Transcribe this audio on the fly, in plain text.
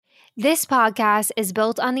This podcast is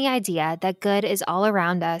built on the idea that good is all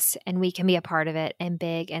around us and we can be a part of it in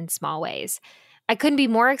big and small ways. I couldn't be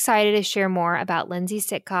more excited to share more about Lindsay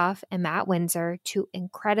Sitkoff and Matt Windsor, two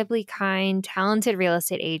incredibly kind, talented real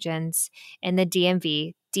estate agents in the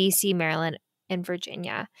DMV, DC, Maryland, and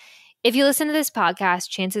Virginia. If you listen to this podcast,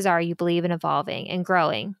 chances are you believe in evolving and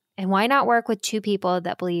growing. And why not work with two people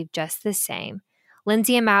that believe just the same?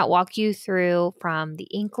 Lindsay and Matt walk you through from the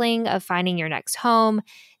inkling of finding your next home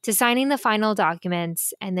to signing the final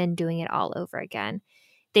documents and then doing it all over again.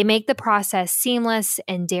 They make the process seamless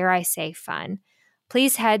and, dare I say, fun.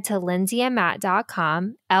 Please head to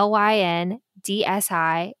lindsayandmatt.com,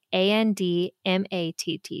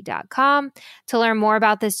 LYNDSIANDMATT.com to learn more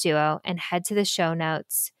about this duo and head to the show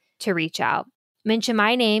notes to reach out. Mention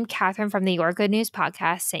my name, Catherine from the Your Good News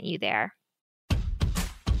podcast, sent you there.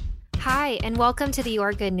 Hi, and welcome to the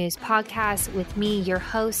Your Good News podcast with me, your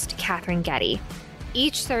host, Catherine Getty.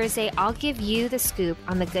 Each Thursday, I'll give you the scoop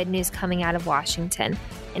on the good news coming out of Washington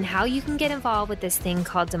and how you can get involved with this thing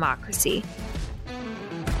called democracy.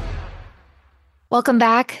 Welcome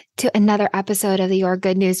back to another episode of the Your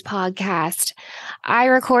Good News podcast. I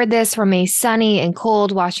record this from a sunny and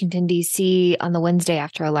cold Washington, D.C. on the Wednesday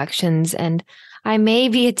after elections, and I may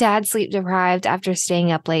be a tad sleep deprived after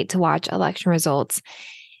staying up late to watch election results.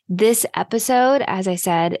 This episode, as I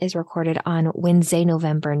said, is recorded on Wednesday,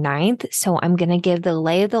 November 9th. So I'm going to give the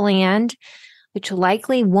lay of the land, which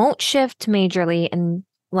likely won't shift majorly in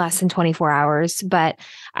less than 24 hours, but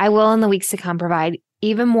I will in the weeks to come provide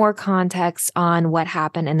even more context on what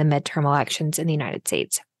happened in the midterm elections in the United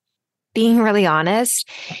States. Being really honest,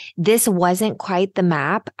 this wasn't quite the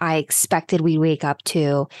map I expected we'd wake up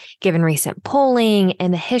to, given recent polling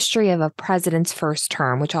and the history of a president's first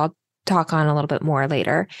term, which I'll talk on a little bit more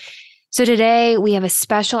later. So today we have a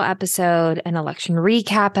special episode, an election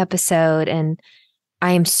recap episode, and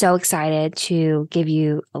I am so excited to give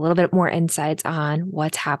you a little bit more insights on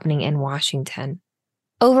what's happening in Washington.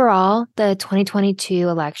 Overall, the 2022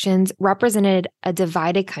 elections represented a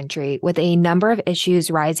divided country with a number of issues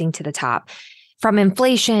rising to the top. From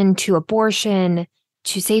inflation to abortion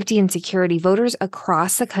to safety and security, voters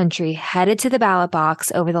across the country headed to the ballot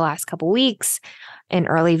box over the last couple weeks in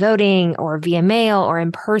early voting or via mail or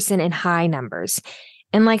in person in high numbers.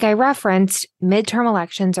 And like I referenced, midterm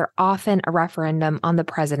elections are often a referendum on the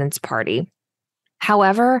president's party.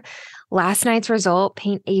 However, last night's result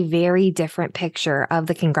paint a very different picture of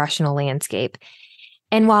the congressional landscape.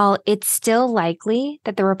 And while it's still likely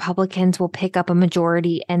that the Republicans will pick up a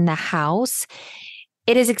majority in the House,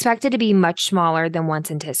 it is expected to be much smaller than once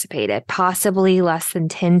anticipated, possibly less than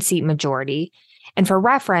 10-seat majority. And for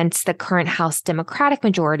reference, the current House Democratic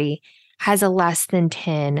majority has a less than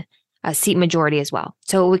 10-seat majority as well.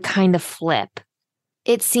 So it would kind of flip.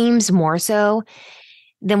 It seems more so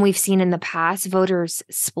than we've seen in the past. Voters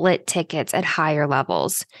split tickets at higher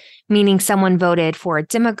levels, meaning someone voted for a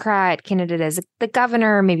Democrat candidate as the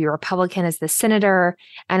governor, maybe a Republican as the senator,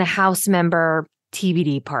 and a House member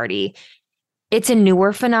TBD party. It's a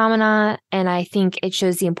newer phenomena, and I think it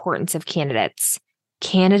shows the importance of candidates.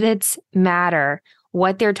 Candidates matter.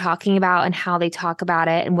 What they're talking about and how they talk about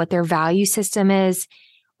it and what their value system is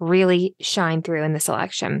really shine through in this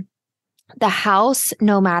election. The House,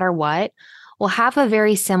 no matter what, will have a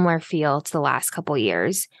very similar feel to the last couple of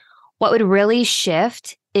years. What would really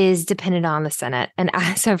shift is dependent on the Senate. And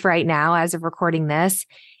as of right now, as of recording this,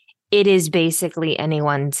 it is basically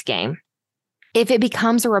anyone's game. If it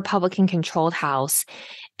becomes a Republican-controlled House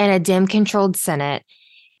and a Dem-controlled Senate,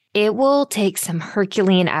 it will take some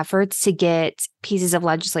Herculean efforts to get pieces of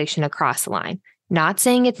legislation across the line. Not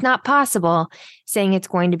saying it's not possible, saying it's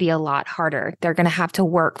going to be a lot harder. They're going to have to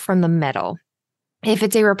work from the middle. If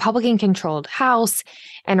it's a Republican-controlled House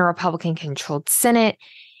and a Republican-controlled Senate,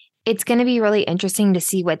 it's going to be really interesting to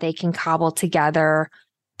see what they can cobble together,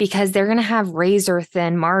 because they're going to have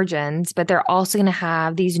razor-thin margins, but they're also going to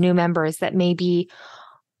have these new members that maybe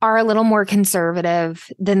are a little more conservative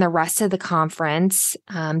than the rest of the conference,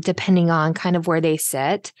 depending on kind of where they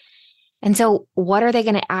sit. And so what are they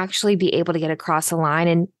going to actually be able to get across the line?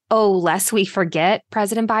 And lest we forget,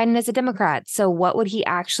 President Biden is a Democrat. So what would he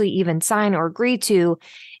actually even sign or agree to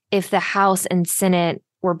if the House and Senate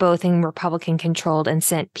were both in Republican-controlled and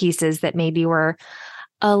sent pieces that maybe were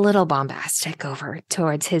a little bombastic over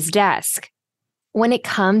towards his desk? When it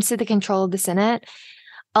comes to the control of the Senate,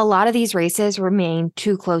 a lot of these races remain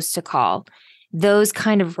too close to call. Those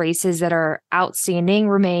kind of races that are outstanding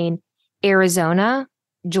remain Arizona,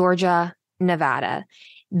 Georgia, Nevada.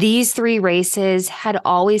 These three races had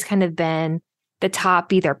always kind of been the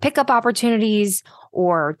top either pickup opportunities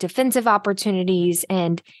or defensive opportunities.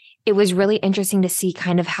 And it was really interesting to see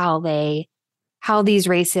kind of how these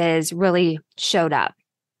races really showed up.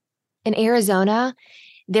 In Arizona,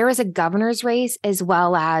 there is a governor's race as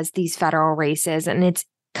well as these federal races, and it's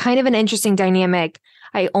kind of an interesting dynamic.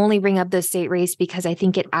 I only bring up the state race because I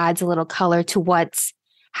think it adds a little color to what's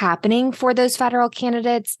happening for those federal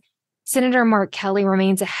candidates. Senator Mark Kelly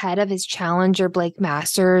remains ahead of his challenger, Blake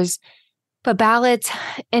Masters, but ballots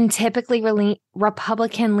in typically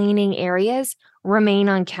Republican-leaning areas remain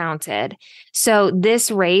uncounted. So this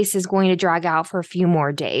race is going to drag out for a few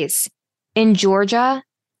more days. In Georgia,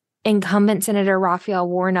 incumbent Senator Raphael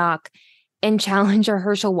Warnock and challenger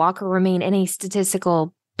Herschel Walker remain in a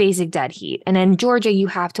statistical basic dead heat. And in Georgia, you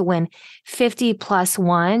have to win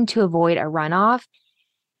 50+1 to avoid a runoff.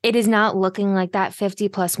 It is not looking like that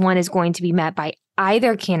 50+1 is going to be met by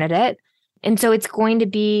either candidate. And so it's going to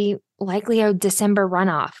be likely a December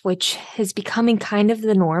runoff, which is becoming kind of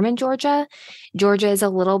the norm in Georgia. Georgia is a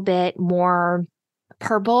little bit more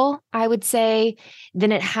purple, I would say,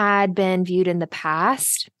 than it had been viewed in the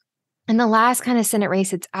past. And the last kind of Senate race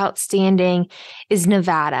that's outstanding is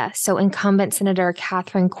Nevada. So incumbent Senator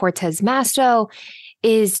Catherine Cortez Masto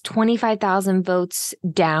is 25,000 votes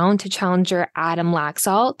down to challenger Adam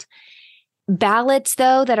Laxalt. Ballots,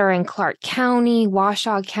 though, that are in Clark County,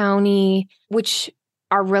 Washoe County, which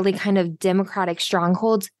are really kind of Democratic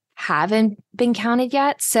strongholds, haven't been counted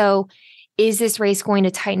yet. So is this race going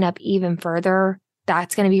to tighten up even further?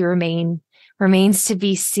 That's going to be remains to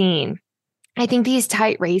be seen. I think these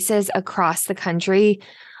tight races across the country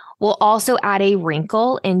will also add a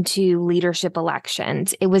wrinkle into leadership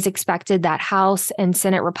elections. It was expected that House and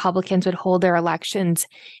Senate Republicans would hold their elections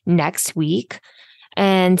next week,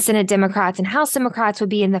 and Senate Democrats and House Democrats would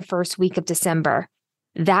be in the first week of December.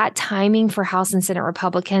 That timing for House and Senate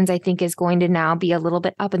Republicans, I think, is going to now be a little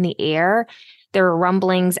bit up in the air. There are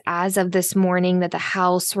rumblings as of this morning that the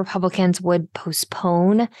House Republicans would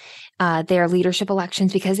postpone their leadership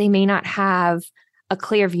elections because they may not have a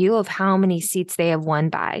clear view of how many seats they have won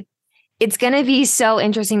by. It's going to be so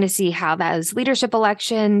interesting to see how those leadership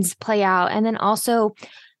elections play out. And then also,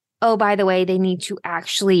 oh, by the way, they need to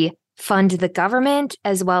actually fund the government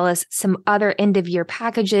as well as some other end-of-year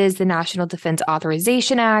packages, the National Defense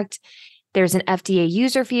Authorization Act. There's an FDA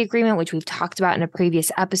user fee agreement, which we've talked about in a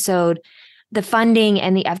previous episode. The funding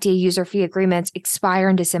and the FDA user fee agreements expire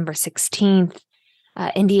on December 16th.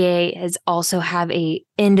 NDA has also have a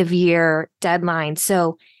end-of-year deadline.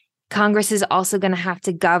 So Congress is also going to have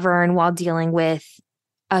to govern while dealing with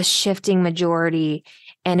a shifting majority,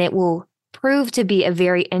 and it will prove to be a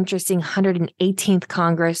very interesting 118th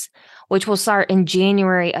Congress, which will start in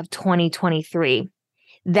January of 2023.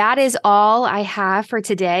 That is all I have for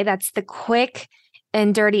today. That's the quick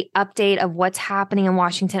and dirty update of what's happening in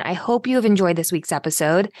Washington. I hope you have enjoyed this week's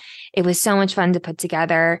episode. It was so much fun to put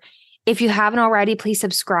together. If you haven't already, please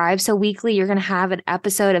subscribe. So weekly, you're going to have an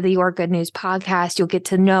episode of the Your Good News podcast. You'll get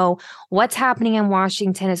to know what's happening in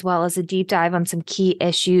Washington, as well as a deep dive on some key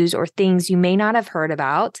issues or things you may not have heard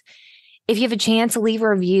about. If you have a chance, leave a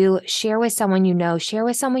review, share with someone you know, share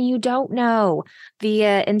with someone you don't know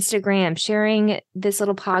via Instagram. Sharing this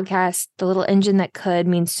little podcast, the little engine that could,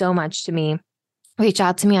 means so much to me. Reach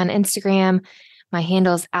out to me on Instagram. My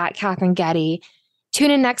handle is @KathrynGetty.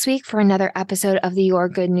 Tune in next week for another episode of the Your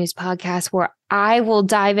Good News podcast, where I will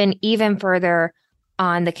dive in even further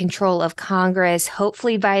on the control of Congress.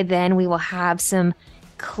 Hopefully by then we will have some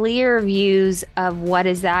clear views of what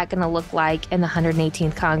is that going to look like in the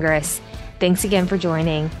 118th Congress. Thanks again for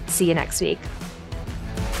joining. See you next week.